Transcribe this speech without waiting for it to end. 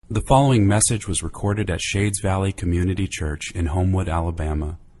The following message was recorded at Shades Valley Community Church in Homewood,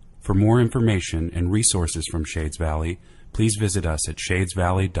 Alabama. For more information and resources from Shades Valley, please visit us at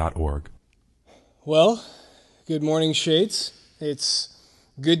shadesvalley.org. Well, good morning, Shades. It's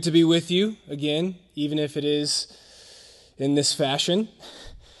good to be with you again, even if it is in this fashion.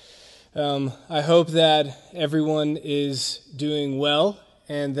 I hope that everyone is doing well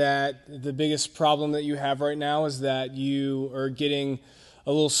and that the biggest problem that you have right now is that you are getting a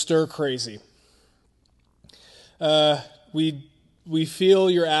little stir crazy. We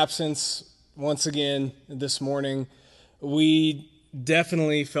feel your absence once again this morning. We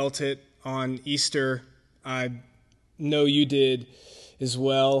definitely felt it on Easter. I know you did as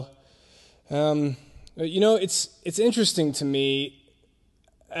well. It's interesting to me.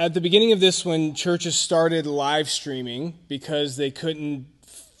 At the beginning of this, when churches started live streaming because they couldn't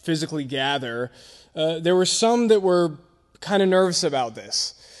physically gather, there were some that were kind of nervous about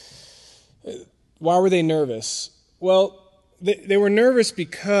this. Why were they nervous? Well, they were nervous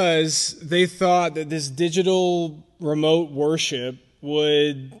because they thought that this digital remote worship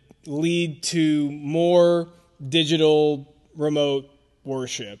would lead to more digital remote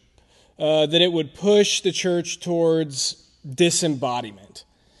worship, that it would push the church towards disembodiment,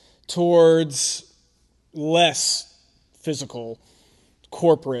 towards less physical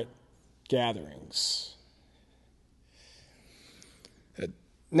corporate gatherings.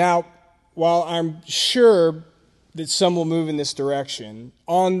 Now, while I'm sure that some will move in this direction,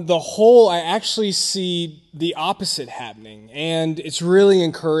 on the whole, I actually see the opposite happening, and it's really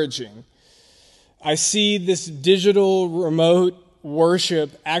encouraging. I see this digital remote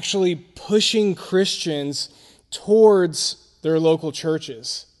worship actually pushing Christians towards their local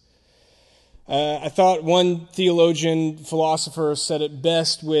churches. I thought one theologian, philosopher said it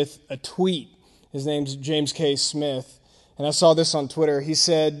best with a tweet. His name's James K. Smith. And I saw this on Twitter. He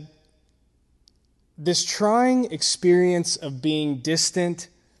said, "This trying experience of being distant,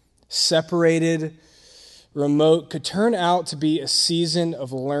 separated, remote could turn out to be a season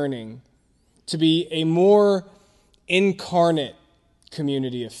of learning, to be a more incarnate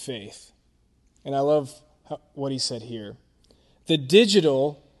community of faith." And I love what he said here. The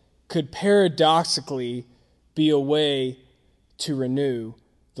digital could paradoxically be a way to renew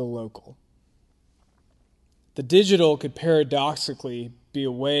the local. The digital could paradoxically be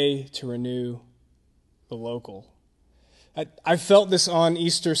a way to renew the local. I felt this on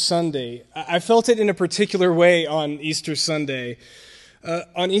Easter Sunday. I felt it in a particular way on Easter Sunday.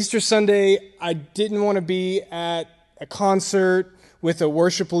 On Easter Sunday, I didn't want to be at a concert with a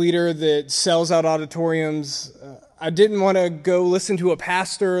worship leader that sells out auditoriums. I didn't want to go listen to a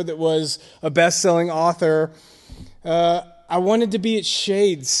pastor that was a best-selling author. I wanted to be at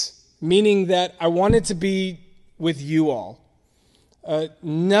Shades, meaning that I wanted to be with you all.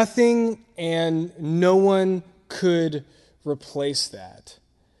 Nothing and no one could replace that.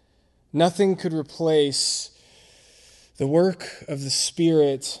 Nothing could replace the work of the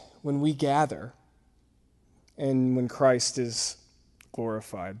Spirit when we gather and when Christ is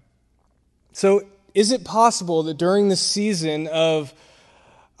glorified. So, is it possible that during this season of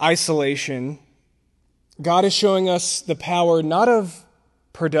isolation, God is showing us the power not of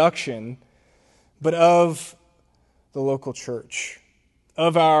production, but of the local church,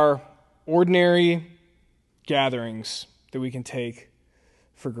 of our ordinary gatherings that we can take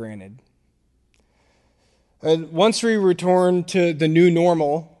for granted? Once we return to the new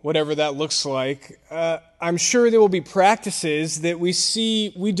normal, whatever that looks like, I'm sure there will be practices that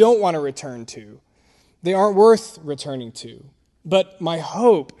we don't want to return to. They aren't worth returning to. But my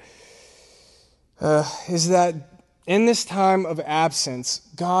hope is that in this time of absence,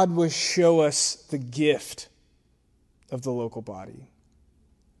 God will show us the gift of the local body.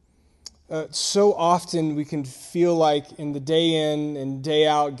 So often we can feel like in the day in and day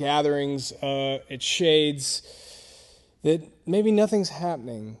out gatherings at Shades that maybe nothing's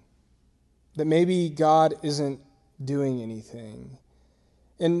happening, that maybe God isn't doing anything.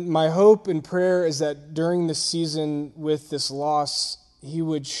 And my hope and prayer is that during this season with this loss, He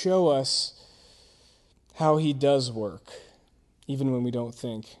would show us how He does work, even when we don't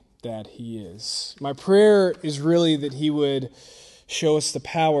think that He is. My prayer is really that He would show us the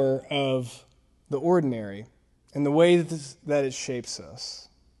power of the ordinary and the way that it shapes us.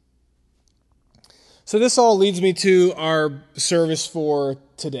 So this all leads me to our service for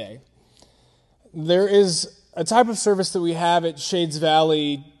today. There is a type of service that we have at Shades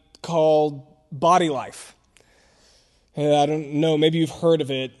Valley called Body Life. I don't know, maybe you've heard of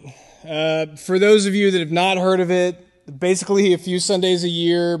it. For those of you that have not heard of it, basically a few Sundays a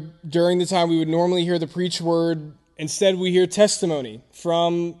year during the time we would normally hear the preached word Instead, we hear testimony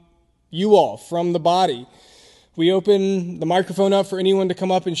from you all, from the body. We open the microphone up for anyone to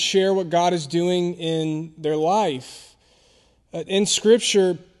come up and share what God is doing in their life. In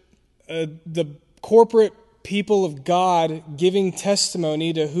Scripture, the corporate people of God giving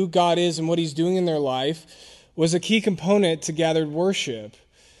testimony to who God is and what He's doing in their life was a key component to gathered worship.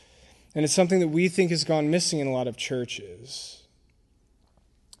 And it's something that we think has gone missing in a lot of churches.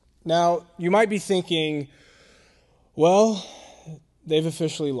 Now, you might be thinking, well, they've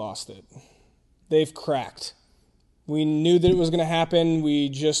officially lost it. They've cracked. We knew that it was going to happen. We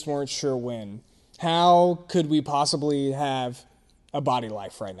just weren't sure when. How could we possibly have a body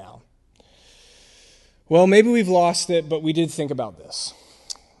life right now? Well, maybe we've lost it, but we did think about this.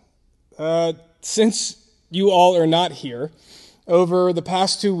 Since you all are not here, over the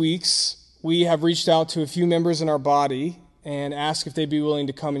past 2 weeks, we have reached out to a few members in our body and asked if they'd be willing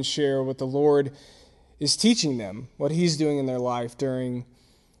to come and share what the Lord is teaching them, what He's doing in their life during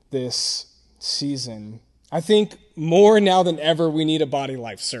this season. I think more now than ever, we need a body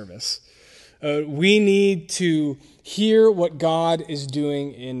life service. We need to hear what God is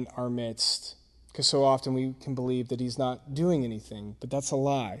doing in our midst, because so often we can believe that He's not doing anything, but that's a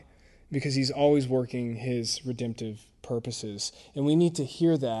lie, because He's always working His redemptive purposes. And we need to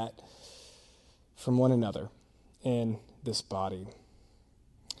hear that from one another in this body.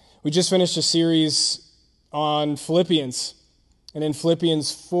 We just finished a series on Philippians. And in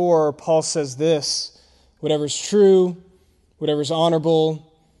Philippians 4, Paul says this: whatever is true, whatever is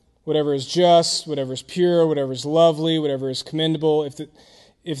honorable, whatever is just, whatever is pure, whatever is lovely, whatever is commendable,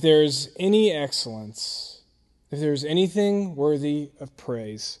 if there is any excellence, if there is anything worthy of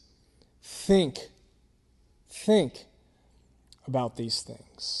praise, think about these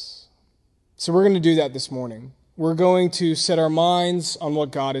things. So we're going to do that this morning. We're going to set our minds on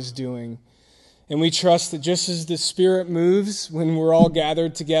what God is doing. And we trust that just as the Spirit moves when we're all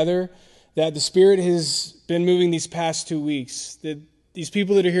gathered together, that the Spirit has been moving these past 2 weeks. That these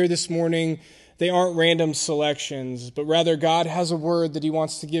people that are here this morning, they aren't random selections, but rather God has a word that He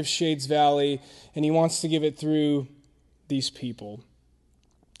wants to give Shades Valley, and He wants to give it through these people.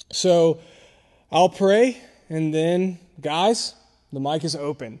 So I'll pray, and then, guys, the mic is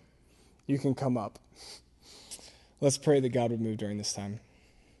open. You can come up. Let's pray that God would move during this time.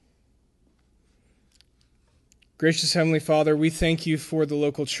 Gracious Heavenly Father, we thank You for the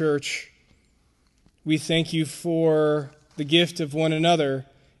local church. We thank You for the gift of one another.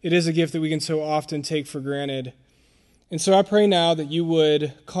 It is a gift that we can so often take for granted. And so I pray now that You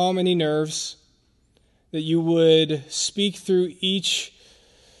would calm any nerves, that You would speak through each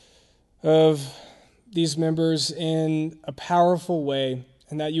of these members in a powerful way,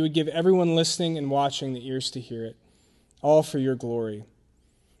 and that You would give everyone listening and watching the ears to hear it, all for Your glory.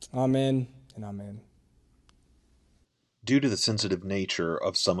 Amen and amen. Due to the sensitive nature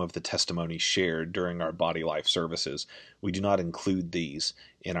of some of the testimonies shared during our Body Life services, we do not include these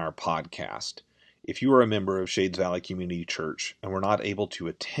in our podcast. If you are a member of Shades Valley Community Church and were not able to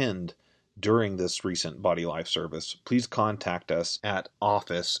attend during this recent Body Life service, please contact us at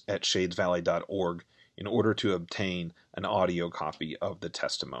office@shadesvalley.org in order to obtain an audio copy of the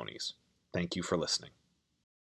testimonies. Thank you for listening.